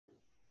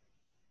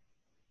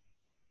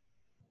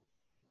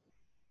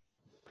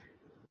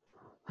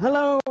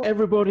Hello,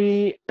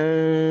 everybody,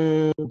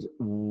 and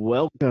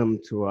welcome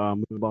to our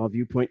Mobile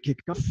Viewpoint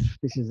Kickoff.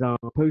 This is our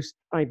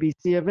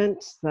post-IBC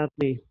event.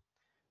 Sadly,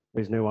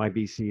 there's no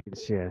IBC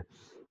this year.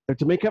 So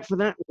to make up for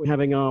that, we're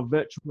having our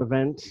virtual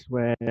event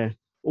where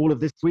all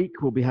of this week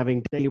we'll be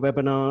having daily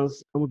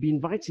webinars, and we'll be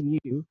inviting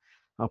you,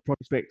 our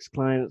prospects,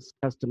 clients,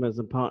 customers,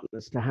 and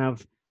partners to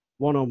have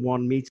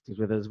one-on-one meetings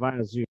with us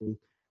via Zoom,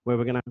 where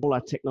we're going to have all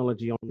our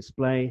technology on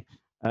display.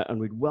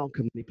 And we'd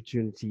welcome the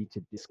opportunity to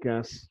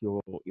discuss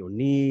your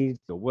needs,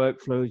 your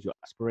workflows, your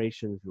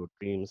aspirations, your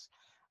dreams.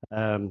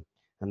 And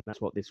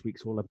that's what this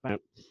week's all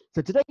about.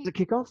 So today is a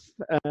kickoff.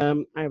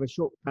 I have a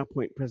short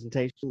PowerPoint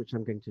presentation, which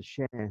I'm going to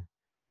share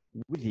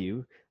with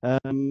you.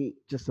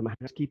 Just some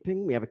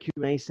housekeeping. We have a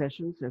Q&A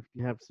session. So if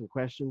you have some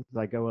questions as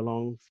I go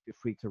along, feel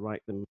free to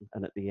write them.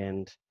 And at the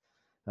end,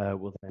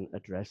 we'll then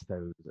address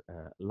those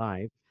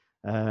live.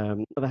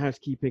 Other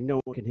housekeeping,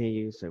 no one can hear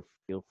you, so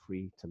feel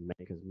free to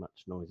make as much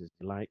noise as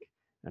you like,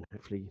 and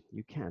hopefully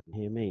you can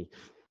hear me.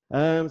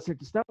 So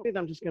to start with,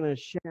 I'm just going to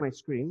share my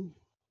screen.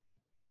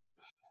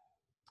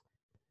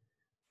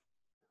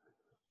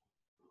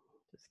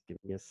 Just give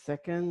me a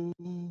second.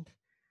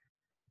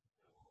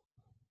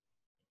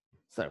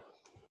 So,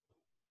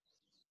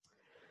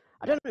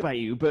 I don't know about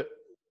you, but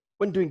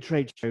when doing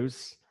trade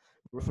shows,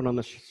 we're often on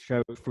the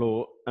show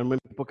floor, and when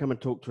people come and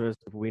talk to us,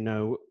 we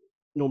know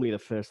normally the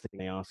first thing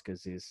they ask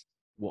us is,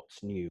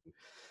 what's new?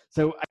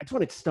 So I just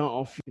wanted to start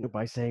off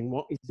by saying,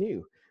 what is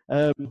new?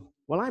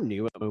 Well, I'm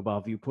new at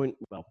Mobile Viewpoint.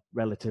 Well,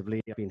 relatively.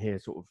 I've been here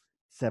sort of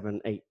 7,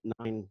 8,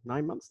 9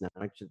 months now.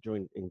 I actually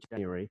joined in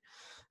January.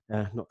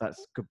 Not that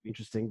could be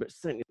interesting, but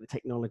certainly the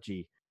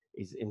technology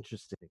is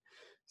interesting.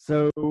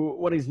 So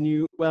what is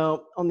new?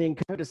 Well, on the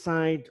encoder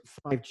side,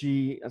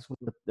 5G, that's one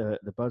of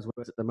the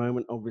buzzwords at the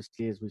moment,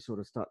 obviously, as we sort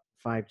of start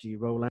 5G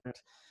rollout.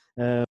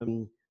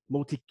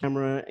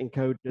 Multi-camera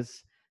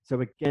encoders. So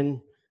again,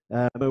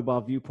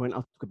 Mobile Viewpoint,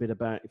 I'll talk a bit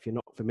about, if you're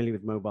not familiar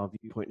with Mobile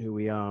Viewpoint, who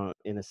we are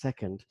in a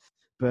second.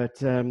 But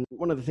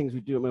one of the things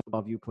we do at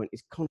Mobile Viewpoint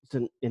is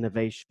constant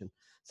innovation.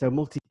 So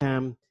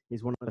multicam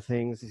is one of the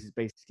things. This is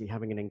basically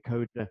having an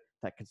encoder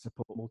that can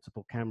support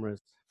multiple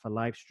cameras for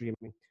live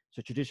streaming.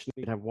 So traditionally,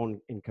 we'd have one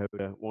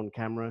encoder, one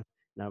camera.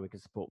 Now we can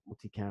support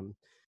multicam.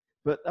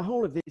 But the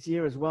whole of this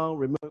year as well,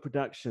 remote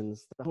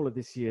productions, the whole of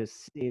this year has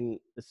seen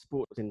the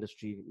sports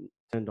industry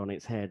turned on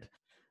its head.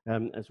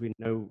 As we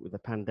know with the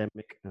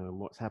pandemic,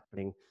 what's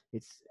happening,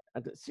 it's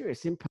a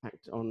serious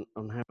impact on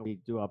how we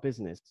do our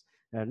business,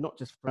 not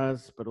just for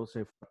us, but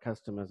also for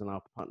customers and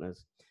our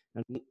partners.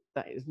 And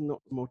that is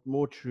not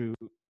more true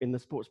in the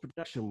sports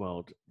production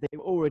world. They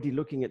were already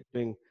looking at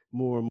doing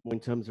more and more in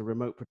terms of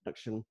remote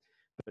production,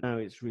 but now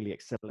it's really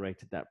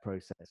accelerated that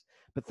process.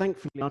 But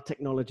thankfully, our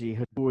technology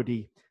had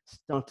already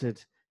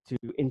started to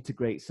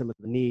integrate some of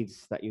the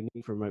needs that you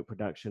need for remote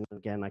production.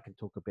 Again, I can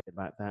talk a bit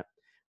about that.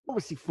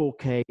 Obviously,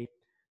 4K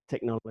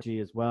technology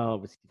as well.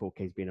 Obviously, 4K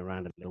has been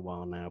around a little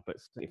while now, but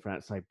certainly for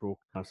outside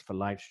broadcast, for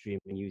live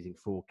streaming using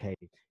 4K,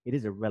 it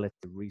is a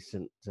relatively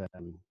recent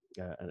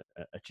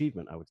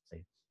achievement, I would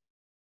say.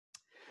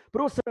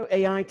 But also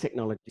AI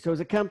technology. So as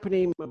a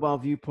company, Mobile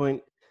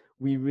Viewpoint,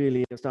 we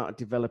really have started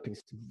developing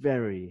some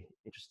very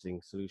interesting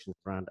solutions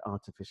around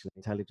artificial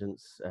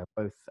intelligence,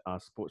 both our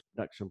sports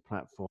production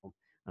platform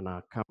and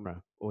our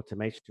camera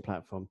automation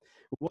platform.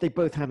 What they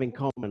both have in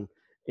common,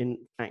 in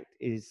fact,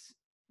 is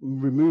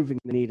removing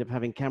the need of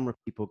having camera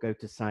people go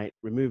to site,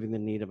 removing the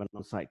need of an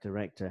on-site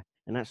director,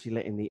 and actually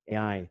letting the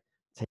AI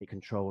take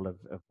control of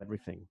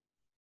everything.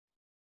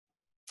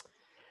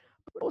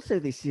 But also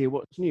this year,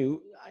 what's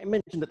new, I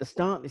mentioned at the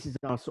start, this is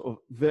our sort of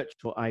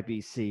virtual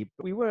IBC,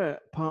 but we were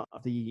part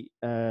of the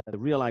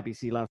real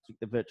IBC last week,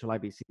 the virtual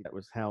IBC that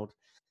was held.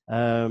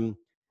 And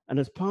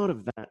as part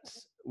of that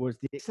was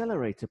the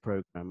accelerator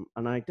program.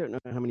 And I don't know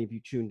how many of you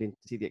tuned in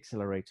to see the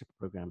accelerator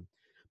program,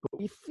 but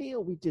we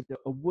feel we did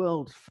a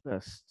world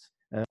first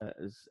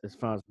as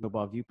far as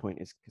Mobile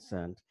Viewpoint is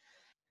concerned.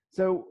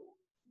 So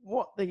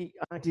what the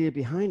idea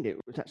behind it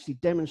was actually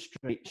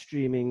demonstrate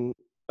streaming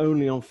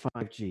only on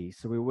 5G.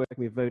 So we're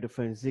working with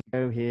Vodafone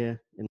Ziggo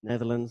here in the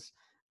Netherlands,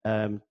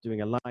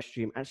 doing a live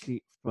stream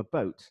actually from a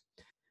boat.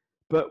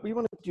 But we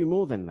wanted to do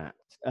more than that.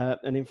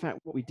 And in fact,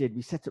 what we did,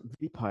 we set up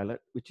vPilot,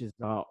 which is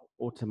our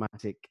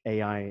automatic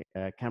AI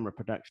camera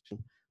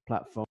production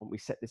platform. We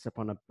set this up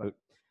on a boat.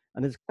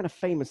 And there's quite a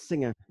famous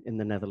singer in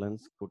the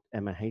Netherlands called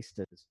Emma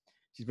Hasters.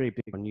 She's very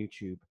big on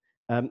YouTube.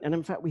 And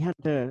in fact, we had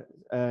her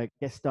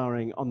guest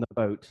starring on the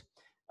boat.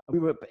 We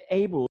were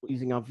able,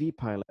 using our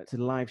vPilot, to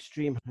live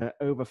stream her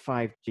over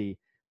 5G,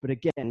 but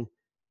again,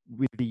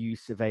 with the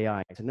use of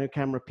AI. So no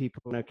camera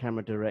people, no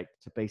camera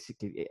director,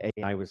 basically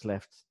AI was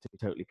left to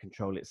totally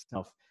control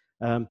itself.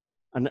 And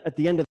at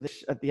the end of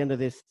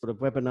this sort of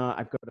webinar,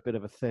 I've got a bit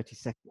of a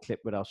 30-second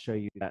clip where I'll show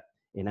you that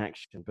in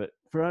action. But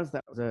for us,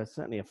 that was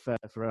certainly a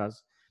first for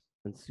us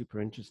and super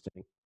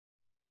interesting.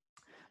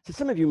 So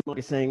some of you might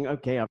be saying,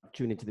 okay, I've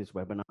tuned into this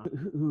webinar.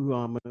 Who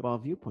are Mobile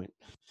Viewpoint?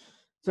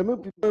 So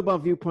Mobile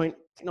Viewpoint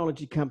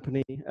technology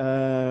company.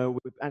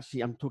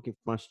 I'm talking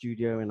from our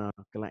studio in our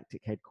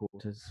galactic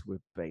headquarters. We're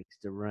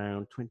based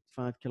around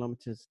 25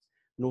 kilometers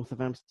north of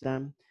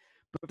Amsterdam.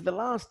 But for the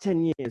last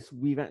 10 years,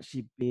 we've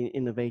actually been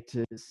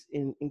innovators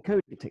in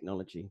encoding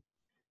technology.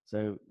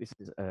 So this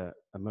is a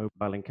mobile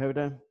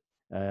encoder.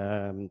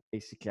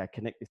 Basically, I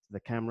connect this to the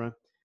camera.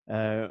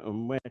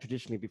 And where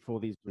traditionally before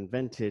these were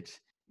invented,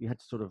 you had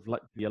to sort of do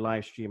your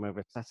live stream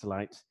over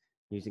satellite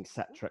using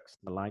sat trucks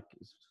and the like.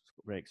 It's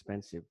very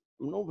expensive.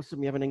 And all of a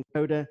sudden, we have an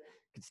encoder,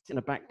 can sit in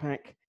a backpack,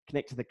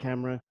 connect to the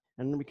camera,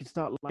 and then we can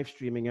start live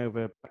streaming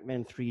over back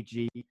then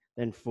 3G,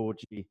 then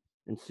 4G,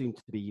 and soon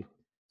to be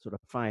sort of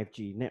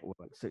 5G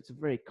network. So it's a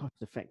very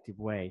cost-effective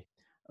way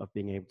of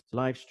being able to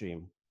live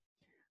stream.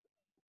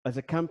 As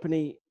a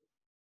company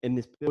in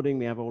this building,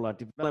 we have all our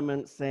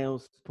development,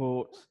 sales,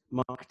 support,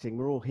 marketing.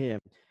 We're all here.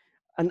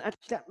 And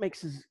actually, that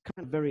makes us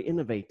kind of very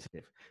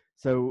innovative.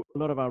 So a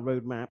lot of our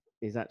roadmap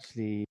is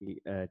actually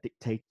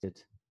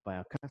dictated by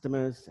our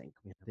customers, saying,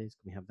 can we have this,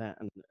 can we have that?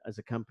 And as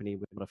a company,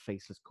 we're not a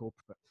faceless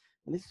corporate.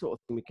 And this sort of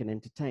thing we can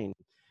entertain.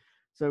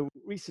 So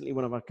recently,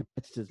 one of our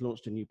competitors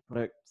launched a new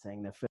product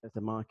saying they're first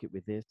to market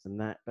with this and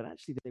that, but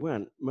actually they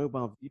weren't.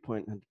 Mobile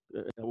Viewpoint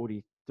had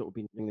already sort of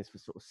been doing this for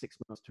sort of 6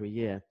 months to a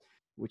year,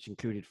 which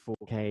included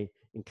 4K,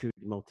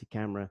 included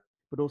multi-camera,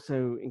 but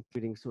also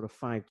including sort of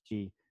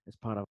 5G as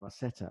part of our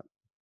setup.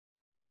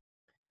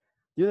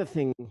 The other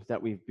thing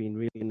that we've been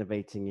really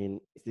innovating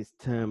in is this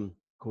term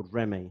called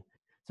REMI.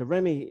 So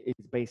REMI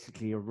is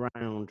basically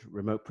around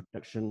remote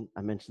production.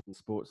 I mentioned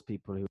sports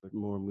people who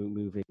are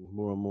moving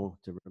more and more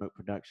to remote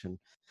production.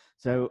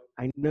 So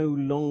I no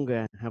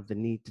longer have the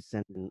need to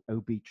send an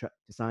OB truck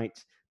to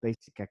site.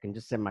 Basically, I can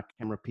just send my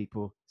camera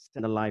people,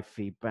 send a live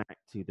feed back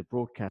to the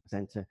broadcast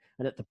center.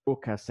 And at the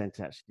broadcast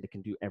center, actually, they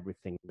can do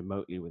everything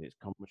remotely with its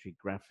commentary,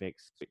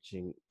 graphics,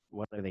 switching,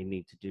 whatever they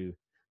need to do,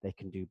 they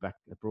can do back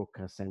at the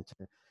broadcast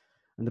center.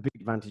 And the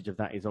big advantage of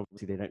that is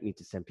obviously they don't need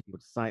to send people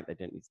to site. They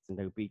don't need to send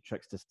OB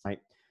trucks to site.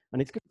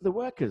 And it's good for the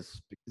workers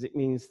because it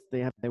means they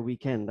have their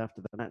weekend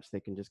after the match. They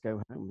can just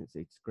go home.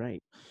 It's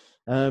great.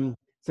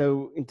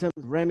 So in terms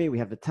of REMI, we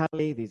have the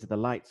tally. These are the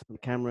lights on the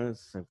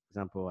cameras. So for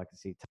example, I can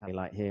see tally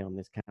light here on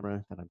this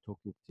camera that I'm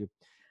talking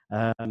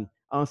to.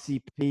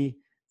 RCP,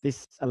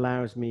 this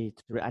allows me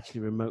to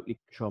actually remotely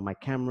control my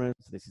cameras.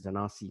 So this is an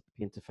RCP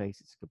interface.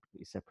 It's a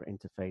completely separate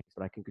interface,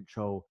 but I can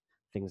control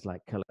things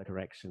like color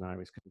correction,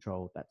 iris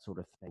control, that sort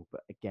of thing, but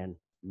again,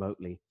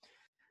 remotely.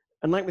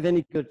 And like with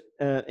any good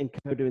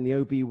encoder in the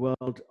OB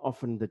world,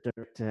 often the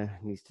director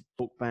needs to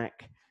talk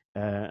back,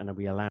 and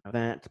we allow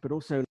that, but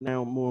also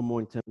now more and more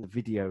in terms of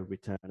video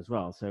return as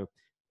well. So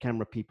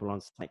camera people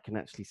on site can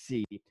actually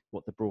see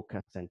what the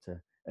broadcast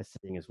center is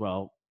seeing as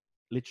well,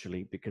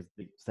 literally, because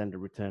they send a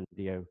return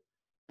video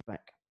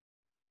back.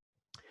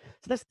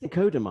 So that's the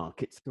encoder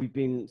market. So we've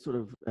been sort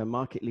of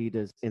market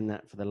leaders in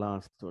that for the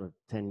last sort of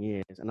 10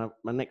 years. And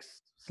my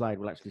next slide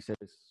will actually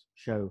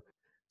show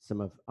some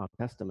of our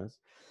customers.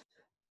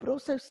 But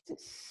also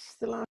since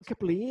the last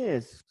couple of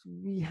years,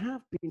 we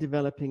have been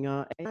developing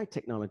our AI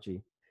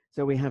technology.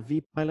 So we have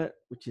vPilot,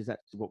 which is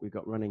actually what we've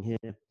got running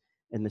here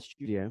in the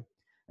studio,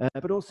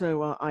 but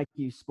also our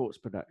IQ sports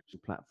production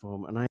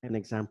platform. And I have an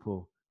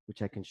example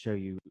which I can show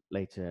you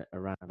later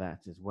around that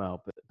as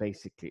well. But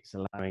basically, it's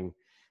allowing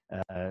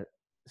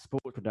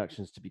sport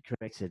productions to be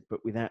created, but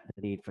without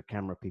the need for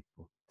camera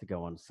people to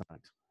go on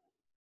site.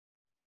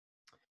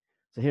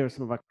 So here are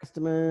some of our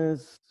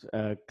customers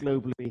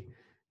globally,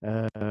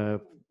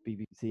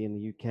 BBC in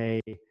the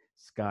UK,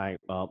 Sky,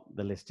 well,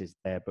 the list is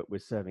there, but we're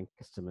serving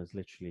customers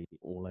literally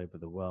all over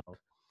the world.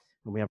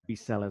 And we have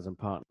resellers and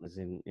partners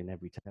in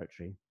every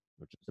territory,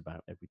 or just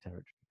about every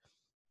territory.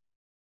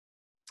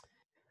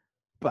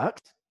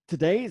 But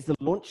today is the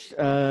launch.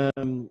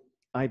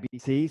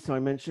 IBC, so I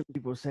mentioned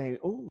people say,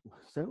 oh,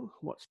 so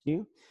what's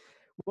new?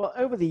 Well,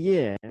 over the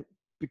year,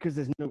 because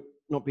there's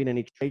not been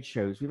any trade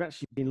shows, we've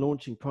actually been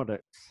launching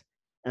products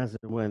as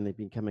and when they've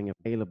been coming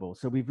available.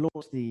 So we've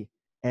launched the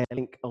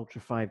AirLink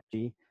Ultra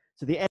 5G.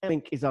 So the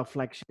AirLink is our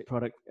flagship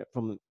product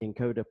from the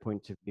encoder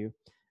point of view.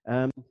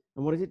 And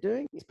what is it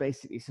doing? It's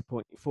basically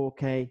supporting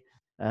 4K,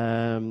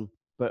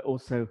 but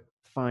also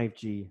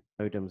 5G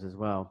modems as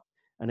well.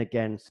 And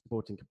again,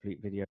 supporting complete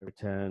video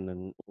return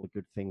and all the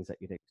good things that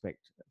you'd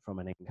expect from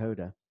an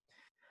encoder.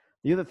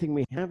 The other thing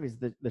we have is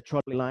the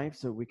Trolley Live,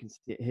 so we can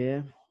see it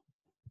here.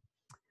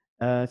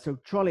 So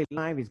Trolley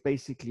Live is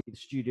basically the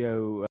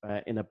studio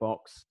in a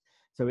box.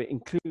 So it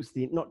includes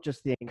not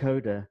just the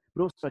encoder,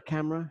 but also a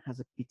camera, has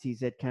a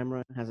PTZ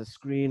camera, has a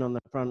screen on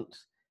the front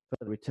for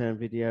the return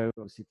video,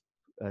 obviously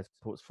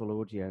supports full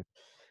audio.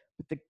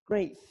 But the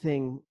great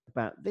thing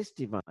about this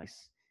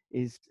device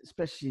is,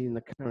 especially in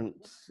the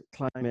current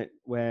climate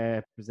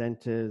where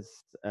presenters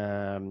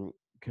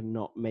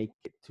cannot make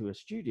it to a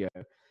studio,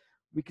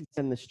 we can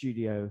send the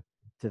studio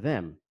to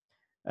them.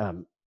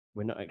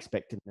 We're not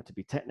expecting them to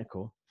be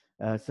technical.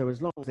 So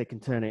as long as they can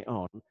turn it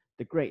on,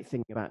 the great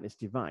thing about this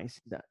device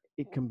is that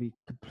it can be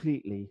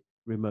completely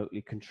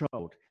remotely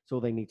controlled. So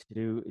all they need to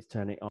do is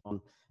turn it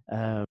on,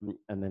 And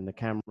then the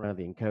camera,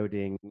 the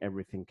encoding,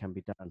 everything can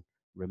be done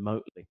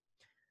remotely.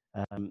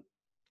 And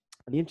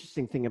the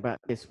interesting thing about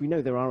this, we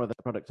know there are other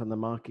products on the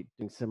market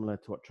doing similar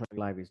to what Trade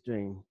Live is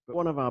doing, but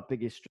one of our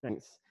biggest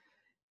strengths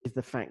is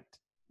the fact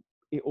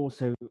it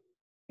also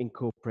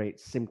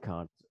incorporates SIM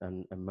cards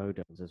and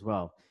modems as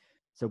well.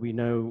 So we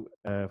know,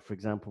 for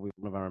example, with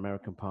one of our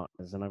American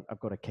partners, and I've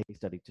got a case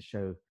study to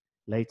show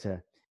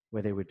later,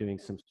 where they were doing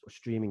some sort of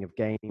streaming of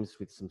games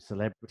with some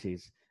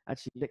celebrities.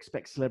 Actually, you'd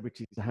expect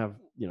celebrities to have,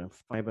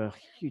 fiber,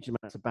 huge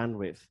amounts of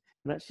bandwidth,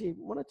 and actually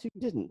one or two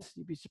didn't.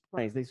 You'd be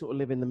surprised. They sort of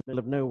live in the middle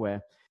of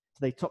nowhere. So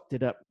they topped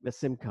it up with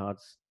SIM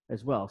cards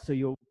as well. So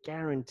you're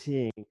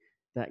guaranteeing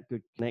that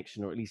good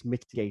connection, or at least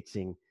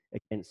mitigating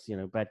against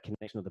bad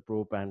connection of the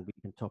broadband. We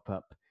can top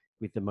up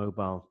with the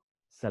mobile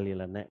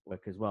cellular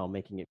network as well,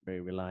 making it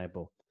very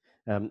reliable.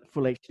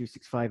 Full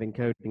H.265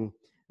 encoding,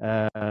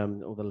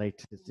 all the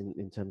latest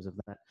in terms of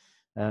that.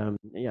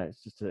 Yeah,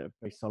 it's just a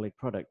very solid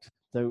product.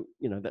 So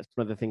that's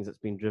one of the things that's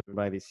been driven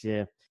by this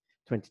year.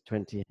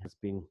 2020 has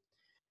been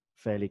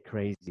fairly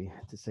crazy,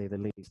 to say the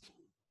least.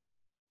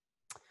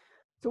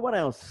 So what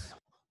else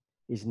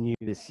is new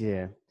this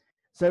year?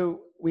 So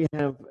we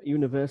have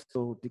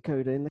universal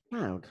decoder in the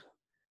cloud.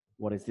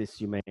 What is this,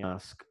 you may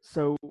ask?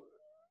 So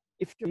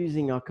if you're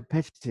using our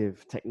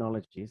competitive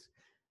technologies,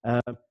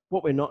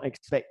 what we're not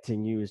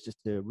expecting you is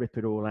just to rip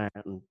it all out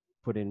and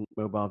put in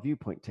mobile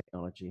viewpoint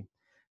technology.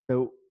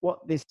 So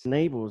what this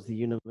enables the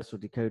universal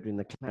decoder in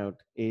the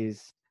cloud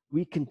is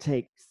we can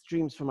take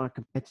streams from our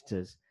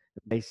competitors,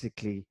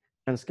 basically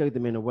transcode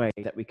them in a way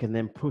that we can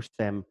then push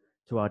them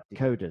to our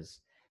decoders.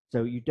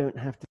 So you don't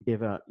have to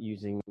give up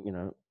using,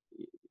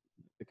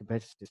 the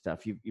competitive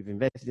stuff. You've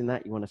invested in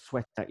that, you want to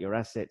sweat out your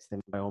assets, then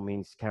by all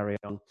means carry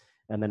on.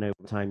 And then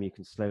over time, you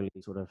can slowly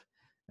sort of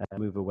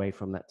move away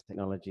from that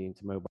technology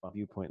into mobile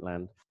viewpoint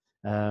land.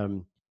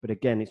 But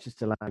again, it's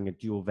just allowing a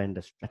dual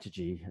vendor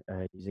strategy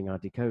using our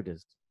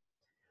decoders.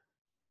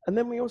 And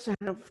then we also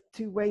have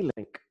two-way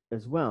link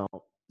as well.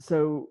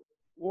 So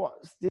what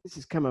this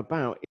has come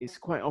about is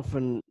quite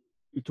often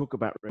we talk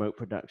about remote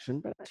production,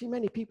 but actually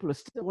many people are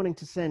still wanting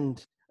to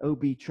send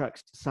OB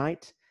trucks to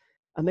site,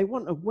 and they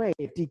want a way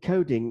of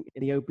decoding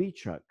the OB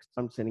trucks.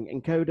 So I'm sending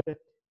encoder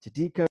to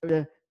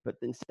decoder, but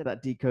instead of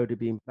that decoder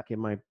being back in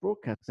my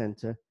broadcast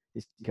center,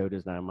 this decoder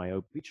is now in my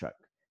OB truck,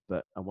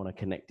 but I want to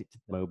connect it to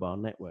the mobile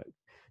network.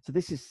 So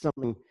this is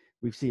something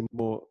we've seen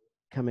more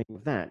coming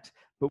of that.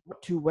 But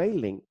what two-way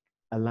link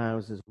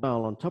allows as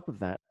well on top of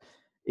that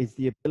is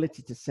the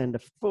ability to send a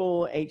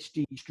full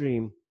HD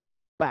stream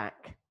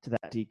back to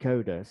that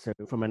decoder. So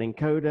from an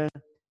encoder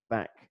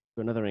back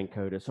to another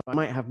encoder. So I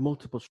might have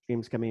multiple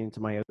streams coming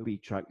into my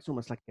OB truck. It's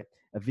almost like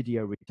a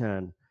video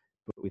return,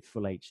 but with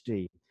full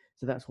HD.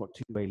 So that's what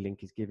two-way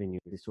link is giving you,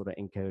 this sort of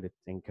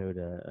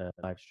encoder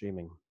live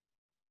streaming.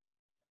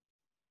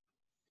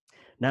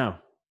 Now,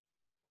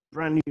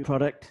 brand new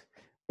product.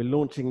 We're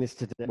launching this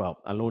today.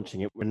 Well, I'm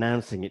launching it. We're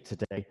announcing it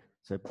today.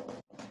 So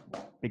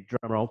big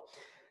drum roll.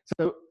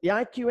 So the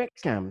IQ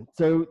XCam.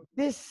 So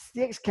the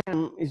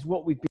XCam is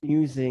what we've been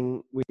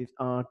using with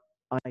our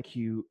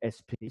IQ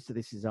SP. So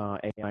this is our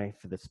AI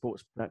for the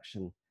sports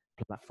production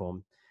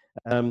platform.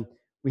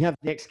 We have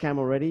the XCam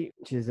already,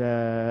 which is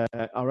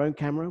our own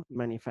camera we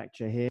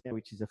manufacture here,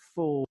 which is a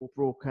full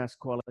broadcast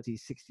quality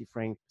 60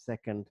 frames per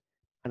second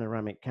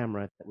panoramic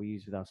camera that we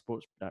use with our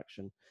sports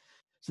production.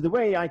 So the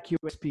way IQ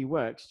SP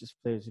works, just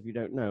for those of you who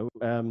don't know,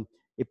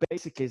 it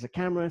basically is a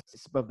camera,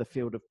 sits above the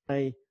field of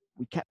play,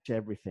 we capture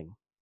everything.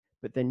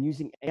 But then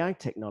using AI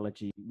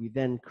technology, we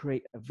then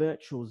create a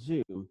virtual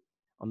zoom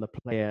on the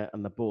player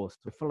and the ball. So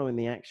we're following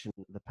the action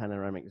of the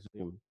panoramic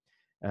zoom.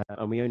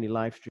 And we only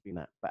live stream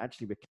that, but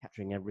actually we're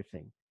capturing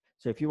everything.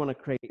 So if you want to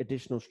create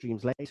additional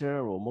streams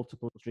later or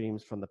multiple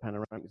streams from the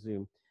panoramic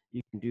zoom,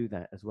 you can do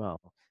that as well.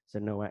 So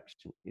no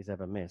action is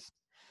ever missed.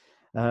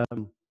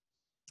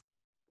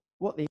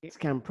 What the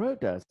XCam Pro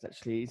does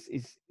actually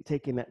is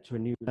taking that to a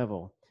new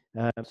level.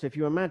 So if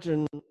you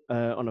imagine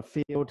on a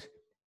field,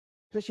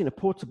 especially in a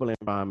portable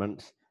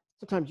environment,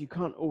 sometimes you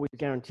can't always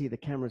guarantee the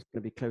camera is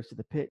going to be close to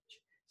the pitch.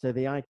 So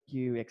the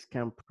IQ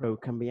XCam Pro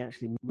can be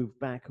actually moved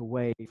back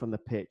away from the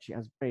pitch. It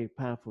has very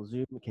powerful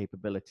zoom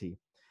capability.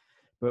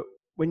 But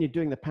when you're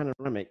doing the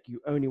panoramic,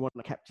 you only want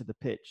to capture the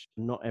pitch,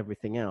 not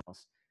everything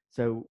else.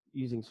 So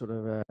using sort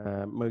of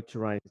a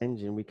motorized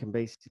engine, we can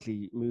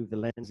basically move the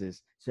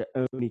lenses so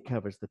it only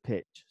covers the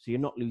pitch. So you're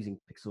not losing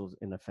pixels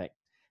in effect,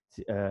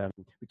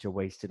 which are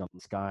wasted on the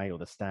sky or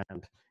the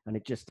stand. And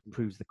it just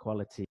improves the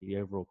quality, the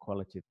overall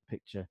quality of the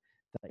picture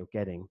that you're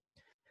getting.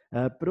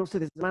 But also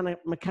there's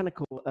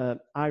mechanical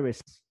iris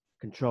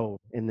control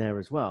in there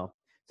as well.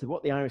 So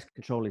what the iris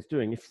control is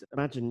doing, if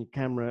imagine your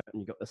camera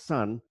and you've got the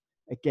sun,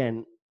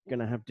 again, you're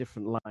going to have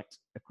different light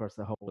across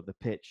the whole of the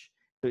pitch.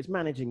 So it's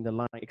managing the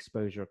light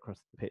exposure across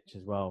the pitch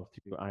as well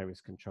through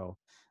iris control.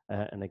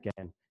 And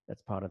again,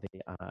 that's part of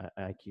the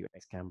IQ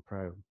XCam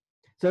Pro.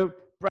 So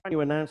brand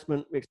new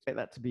announcement. We expect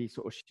that to be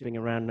sort of shipping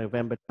around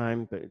November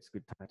time, but it's a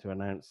good time to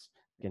announce.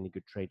 Again, a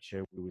good trade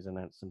show, we always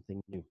announce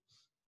something new.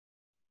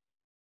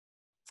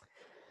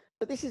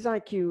 So this is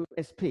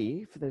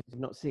IQSP, for those who've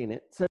not seen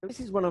it. So this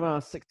is one of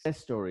our success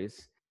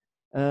stories.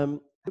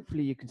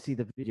 Hopefully you can see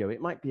the video. It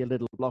might be a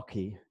little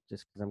blocky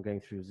just because I'm going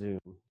through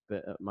Zoom,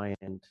 but at my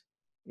end,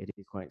 it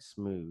is quite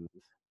smooth.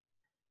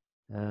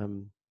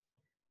 So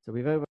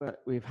we've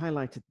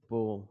highlighted the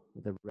ball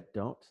with a red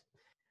dot,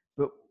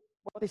 but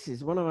what this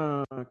is, one of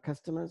our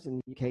customers in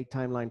the UK,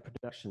 Timeline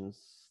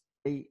Productions,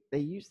 they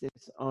use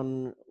this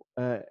on,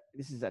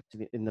 this is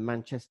actually in the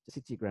Manchester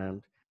City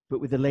ground, but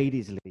with the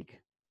Ladies League.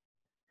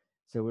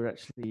 So we're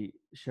actually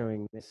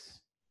showing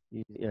this,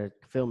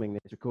 filming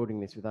this,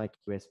 recording this with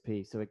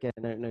IQSP. So again,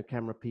 no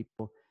camera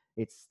people.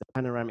 It's the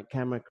panoramic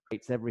camera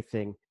creates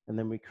everything, and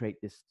then we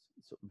create this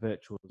sort of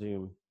virtual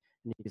zoom,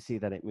 and you can see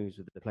that it moves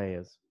with the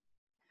players.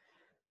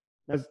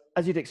 As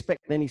you'd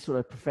expect in any sort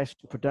of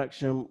professional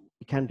production,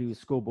 we can do a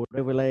scoreboard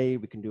overlay,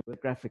 we can do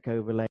graphic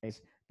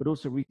overlays, but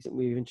also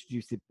recently we've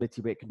introduced the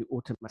ability where it can do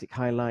automatic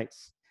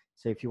highlights.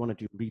 So if you want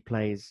to do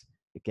replays,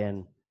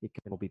 again, it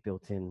can all be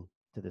built in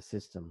to the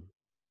system.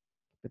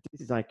 But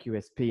this is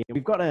IQSP. And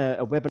we've got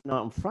a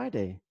webinar on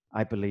Friday,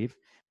 I believe,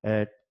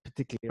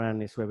 particularly around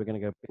this, where we're going to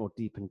go a bit more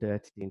deep and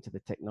dirty into the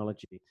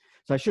technology.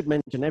 So I should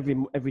mention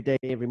every day,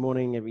 every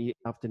morning, every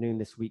afternoon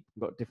this week,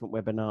 we've got different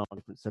webinars on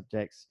different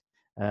subjects.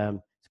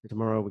 So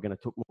tomorrow we're going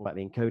to talk more about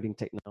the encoding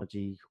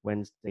technology.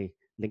 Wednesday,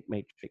 Link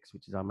Matrix,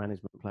 which is our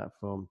management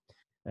platform.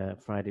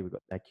 Friday, we've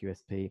got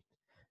IQSP.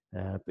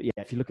 But yeah,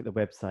 if you look at the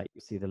website,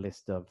 you see the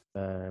list of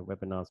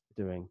webinars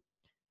we're doing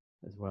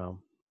as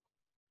well.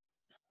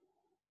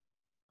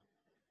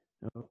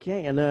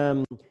 Okay, and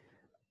I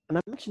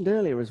mentioned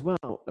earlier as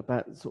well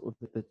about sort of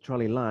the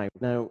Trolley Live.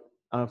 Now,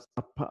 our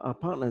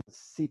partner,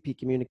 CP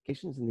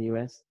Communications in the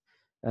US,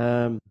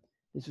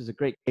 this was a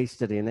great case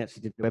study, and they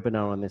actually did a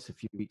webinar on this a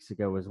few weeks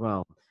ago as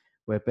well,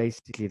 where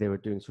basically they were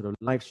doing sort of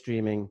live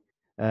streaming,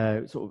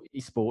 sort of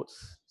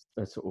esports,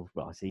 sort of,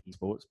 well, I say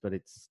esports, but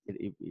it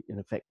in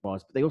effect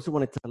was. But they also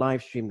wanted to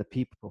live stream the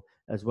people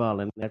as well,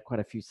 and they had quite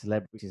a few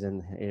celebrities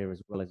in here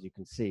as well, as you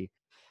can see.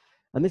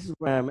 And this is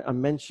where I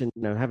mentioned,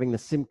 having the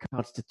SIM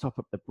cards to top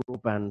up the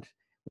broadband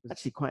was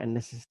actually quite a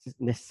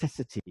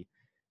necessity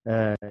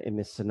in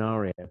this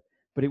scenario.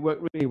 But it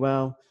worked really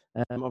well.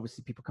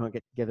 Obviously, people can't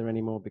get together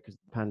anymore because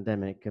of the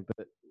pandemic.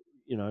 But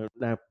now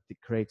the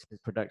creators,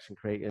 production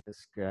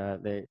creators,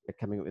 they're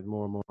coming up with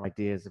more and more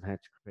ideas of how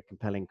to create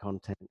compelling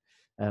content,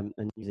 and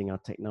using our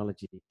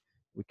technology,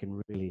 we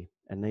can really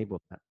enable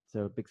that.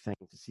 So a big thank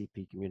you to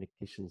CP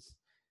Communications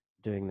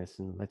doing this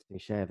and letting me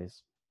share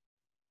this.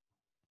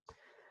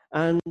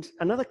 And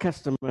another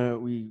customer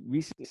we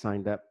recently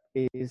signed up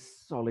is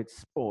Solid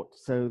Sport.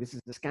 So this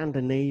is a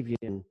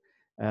Scandinavian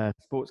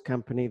sports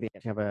company. They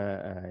actually have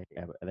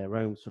their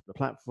own sort of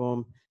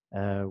platform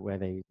where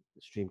they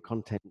stream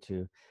content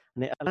to,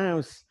 and it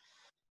allows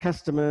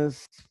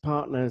customers,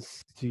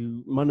 partners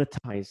to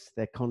monetize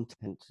their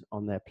content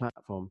on their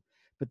platform.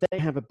 But they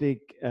have a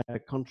big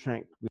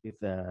contract with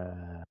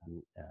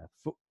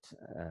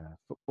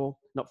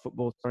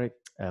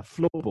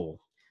floorball.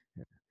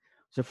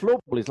 So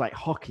floorball is like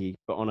hockey,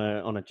 but on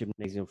a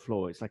gymnasium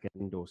floor. It's like an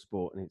indoor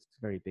sport, and it's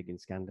very big in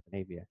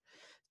Scandinavia.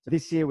 So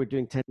this year we're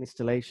doing 10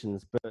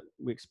 installations, but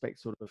we expect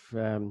sort of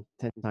 10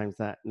 times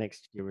that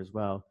next year as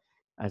well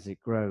as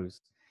it grows.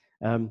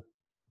 And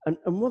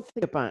one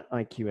thing about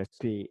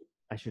IQSP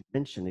I should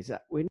mention is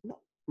that we're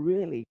not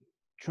really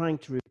trying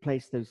to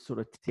replace those sort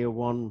of tier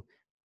one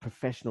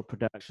professional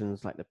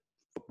productions like the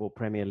Football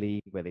Premier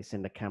League, where they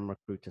send a camera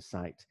crew to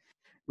site.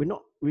 We're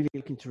not really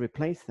looking to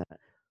replace that.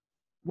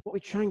 What we're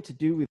trying to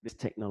do with this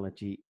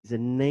technology is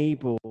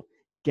enable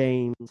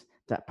games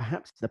that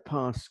perhaps in the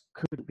past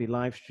couldn't be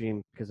live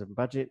streamed because of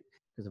budget,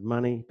 because of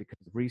money, because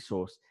of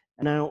resource.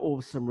 And now all of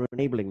a sudden we're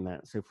enabling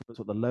that. So for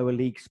sort of the lower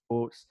league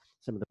sports,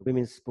 some of the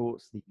women's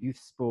sports, the youth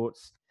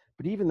sports,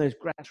 but even those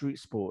grassroots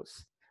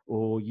sports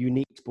or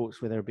unique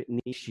sports where they're a bit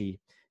nichey,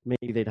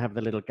 maybe they'd have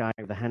the little guy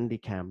with the handy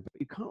cam, but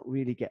you can't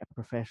really get a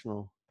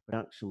professional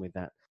production with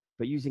that.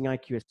 But using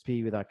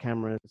IQSP with our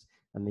cameras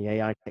and the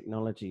AI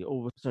technology,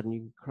 all of a sudden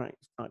you can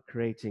start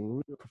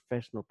creating real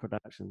professional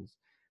productions,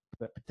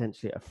 but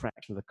potentially at a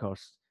fraction of the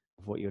cost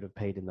of what you would have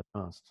paid in the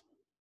past.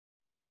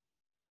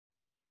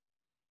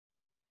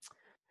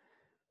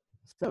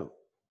 So,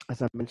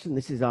 as I mentioned,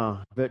 this is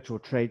our virtual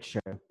trade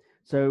show.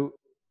 So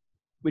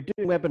we're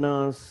doing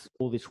webinars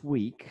all this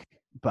week,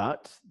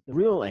 but the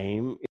real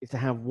aim is to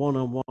have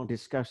one-on-one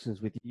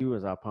discussions with you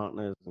as our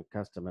partners and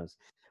customers,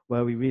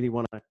 where we really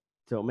want to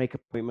make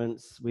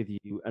appointments with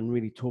you and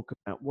really talk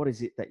about what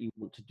is it that you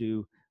want to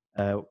do.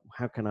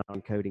 How can our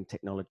encoding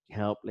technology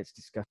help? Let's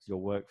discuss your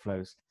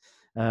workflows.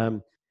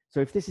 So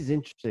if this is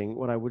interesting,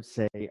 what I would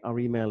say, our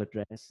email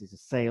address is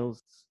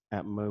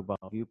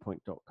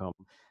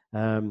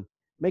sales@mobileviewpoint.com.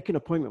 Make an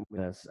appointment with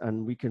us,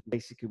 and we have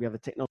the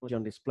technology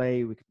on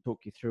display. We can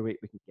talk you through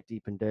it. We can get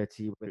deep and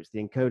dirty, whether it's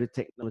the encoder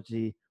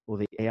technology or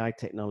the AI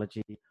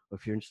technology, or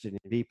if you're interested in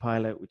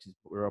vPilot, which is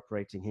what we're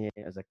operating here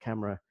as a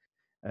camera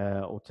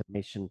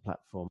automation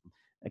platform.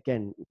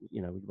 Again,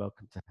 we're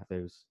welcome to have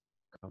those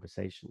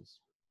conversations.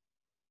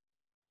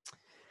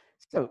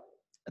 So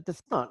at the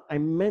start, I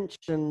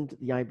mentioned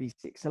the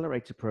IBC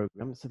Accelerator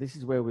program. So this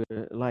is where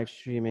we're live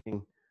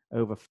streaming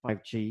over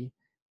 5G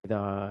with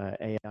our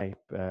AI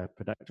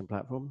production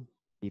platform,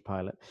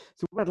 ePilot.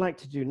 So what I'd like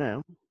to do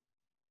now,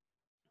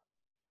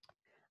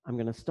 I'm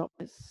going to stop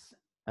this,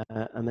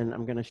 and then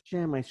I'm going to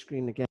share my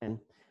screen again, and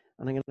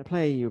I'm going to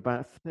play you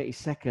about 30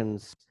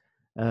 seconds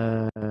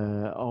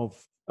of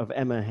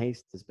Emma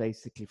Hasters,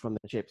 basically from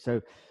the chip.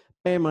 So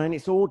bear in mind,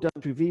 it's all done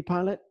through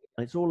vPilot,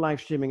 and it's all live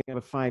streaming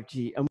over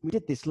 5G. And we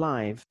did this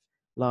live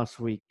last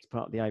week as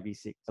part of the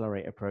IBC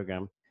Accelerator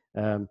program.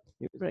 It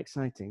was very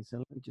exciting. So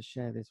let me just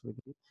share this with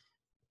you.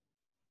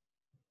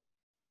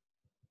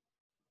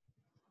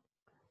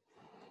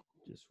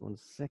 Just 1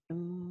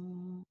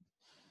 second.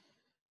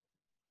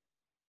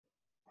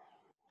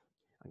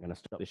 I'm going to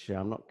stop this share.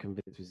 I'm not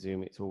convinced with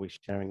Zoom. It's always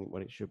sharing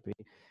what it should be.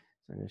 So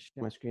I'm going to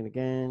share my screen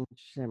again.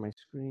 Share my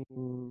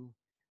screen.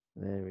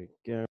 There we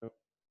go.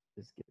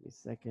 Just give me a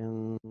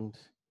second.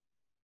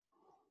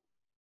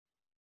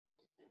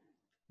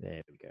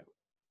 There we go.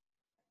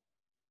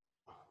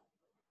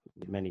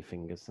 With many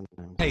fingers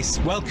sometimes.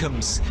 Haste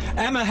welcomes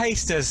Emma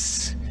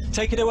Hasters.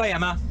 Take it away,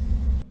 Emma.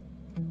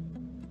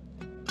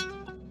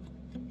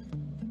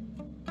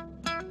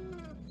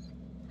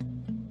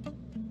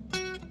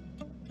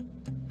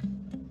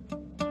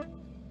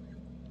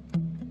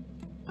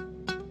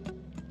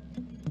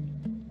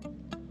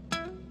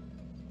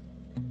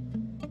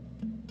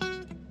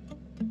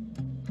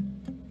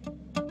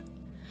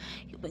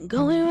 Been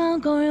going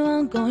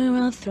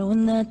round,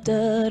 throwing that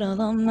dirt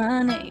all on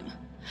my name.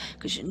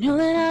 'Cause you knew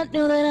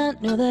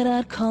that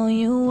I'd call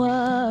you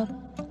up.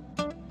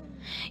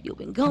 You've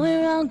been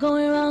going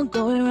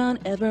round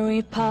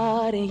every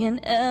party in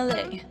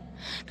LA.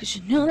 'Cause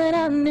you knew that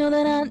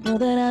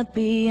I'd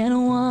be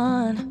in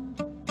one.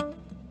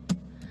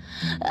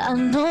 I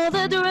know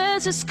the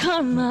dress is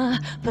karma,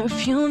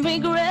 perfume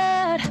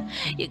regret.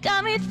 You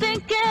got me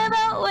thinking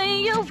about when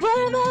you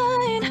were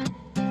mine.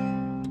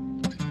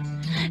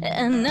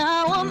 And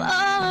now I'm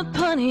up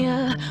on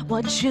ya,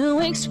 what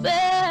you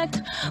expect?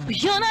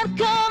 But you're not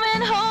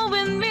coming home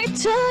with me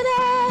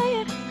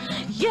tonight.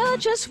 You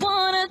just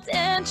want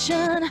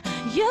attention,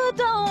 you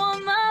don't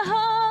want my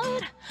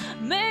heart.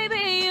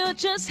 Maybe you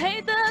just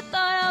hate the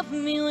thought of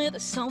me with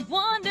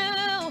someone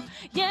new.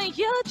 Yeah,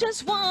 you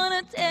just want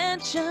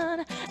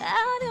attention,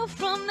 I knew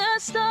from the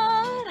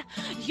start.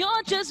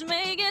 You're just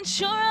making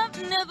sure I'm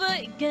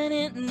never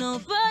getting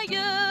over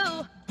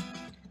you.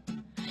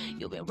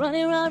 You've been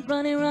running around,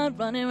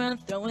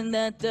 throwing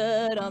that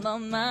dirt all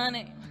on my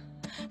name.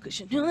 'Cause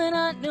you knew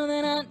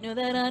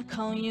that I'd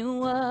call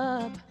you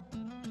up.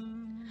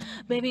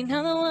 Baby,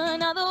 now the one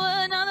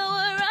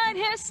right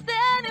here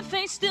standing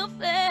face to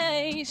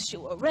face.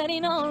 You already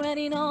know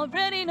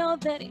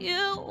that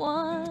you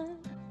won.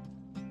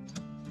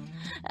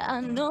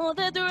 I know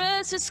that the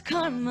rest is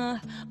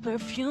karma,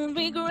 perfume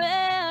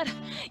regret.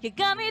 You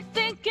got me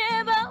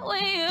thinking about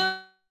when you.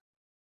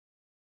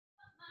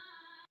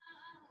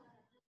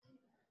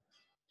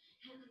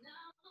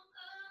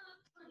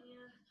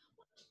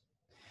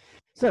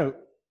 So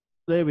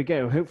there we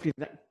go. Hopefully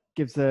that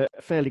gives a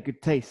fairly good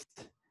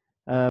taste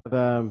of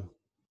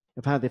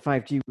how the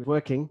 5G was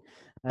working,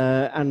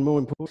 and more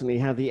importantly,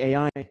 how the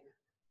AI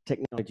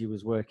technology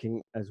was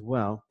working as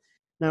well.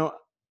 Now,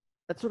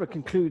 that sort of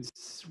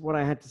concludes what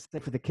I had to say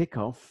for the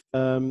kickoff.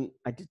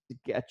 I did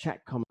get a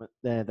chat comment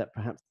there that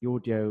perhaps the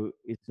audio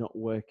is not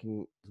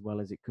working as well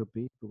as it could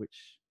be, for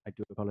which I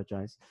do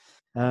apologize.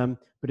 But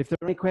if there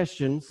are any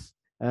questions,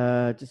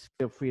 just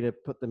feel free to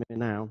put them in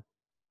now,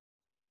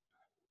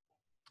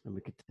 and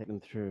we could take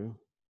them through.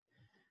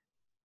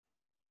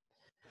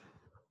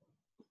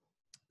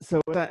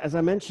 So as I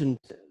mentioned,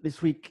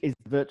 this week is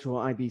virtual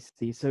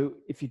IBC.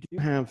 So if you do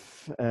have,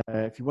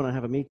 if you want to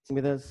have a meeting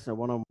with us, a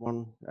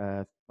one-on-one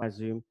by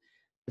Zoom,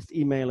 just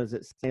email us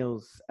at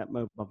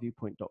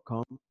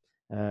sales@mobileviewpoint.com,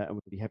 and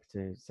we'll be happy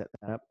to set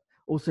that up.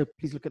 Also,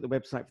 please look at the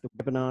website for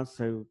the webinars.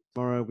 So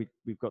tomorrow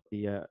we've got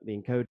the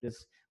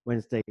encoders,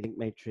 Wednesday link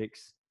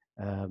matrix,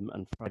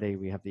 and Friday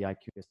we have the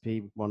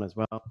IQSP one as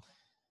well.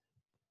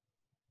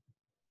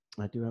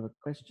 I do have a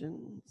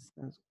question.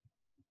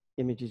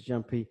 Image is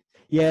jumpy.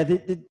 Yeah,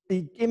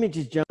 the image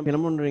is jumpy.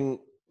 I'm wondering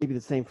maybe the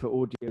same for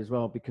audio as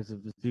well because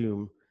of the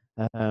Zoom.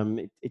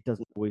 It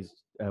doesn't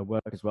always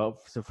work as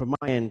well. So from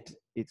my end,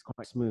 it's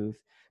quite smooth.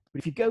 But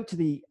if you go to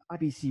the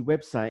IBC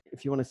website,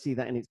 if you want to see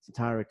that in its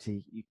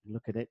entirety, you can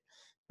look at it.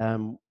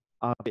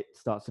 Our bit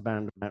starts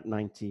about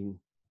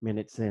 19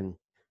 minutes in.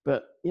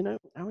 But, you know,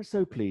 I was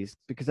so pleased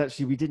because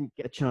actually we didn't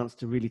get a chance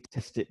to really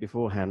test it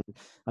beforehand.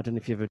 I don't know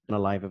if you've ever done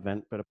a live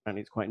event, but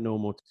apparently it's quite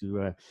normal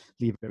to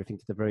leave everything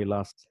to the very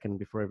last second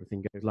before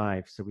everything goes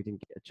live. So we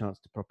didn't get a chance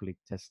to properly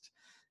test.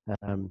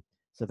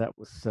 So that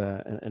was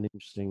an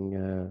interesting,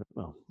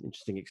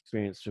 interesting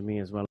experience for me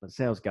as well as a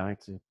sales guy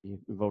to be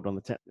involved on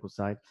the technical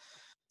side.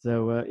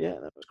 So yeah,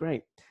 that was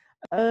great.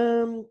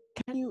 Can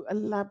you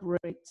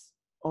elaborate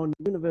on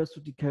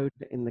universal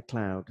decoder in the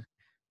cloud?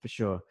 For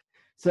sure.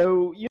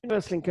 So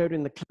universal encoder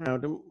in the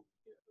cloud, and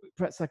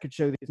perhaps I could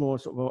show this more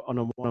sort of on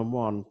a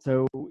one-on-one.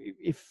 So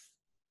if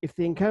if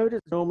the encoders,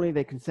 normally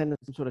they can send us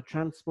some sort of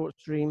transport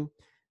stream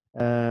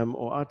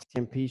or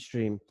RTMP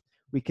stream.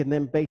 We can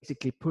then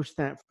basically push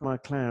that from our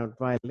cloud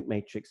via Link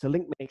Matrix. So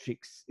Link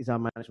Matrix is our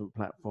management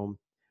platform,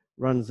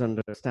 runs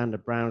under a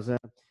standard browser.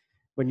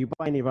 When you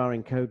buy any of our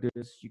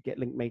encoders, you get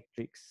Link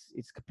Matrix.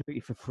 It's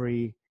completely for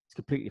free. It's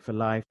completely for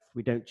life.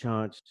 We don't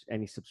charge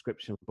any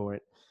subscription for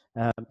it.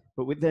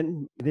 But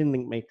within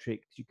Link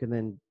Matrix, you can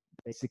then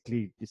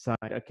basically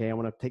decide, okay, I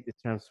want to take this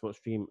transport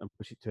stream and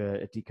push it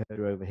to a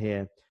decoder over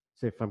here.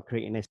 So if I'm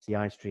creating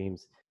SDI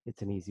streams,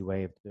 it's an easy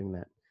way of doing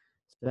that.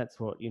 So that's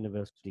what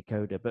Universal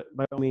Decoder. But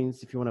by all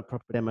means, if you want a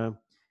proper demo,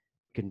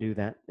 you can do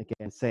that.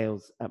 Again,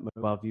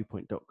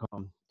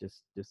 sales@mobileviewpoint.com.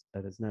 Just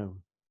let us know.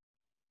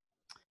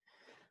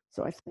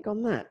 So I think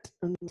on that,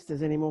 unless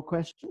there's any more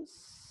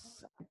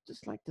questions, I'd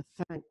just like to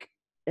thank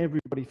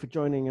everybody for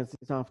joining us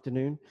this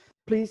afternoon.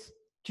 Please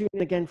tune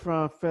in again for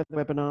our further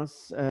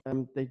webinars.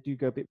 They do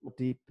go a bit more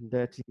deep and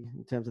dirty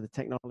in terms of the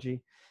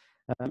technology.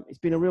 It's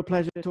been a real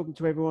pleasure talking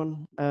to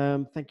everyone.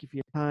 Thank you for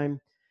your time.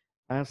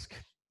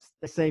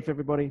 Stay safe,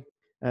 everybody.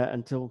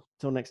 Until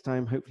next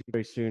time, hopefully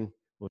very soon,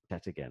 we'll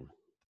chat again.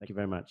 Thank you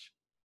very much.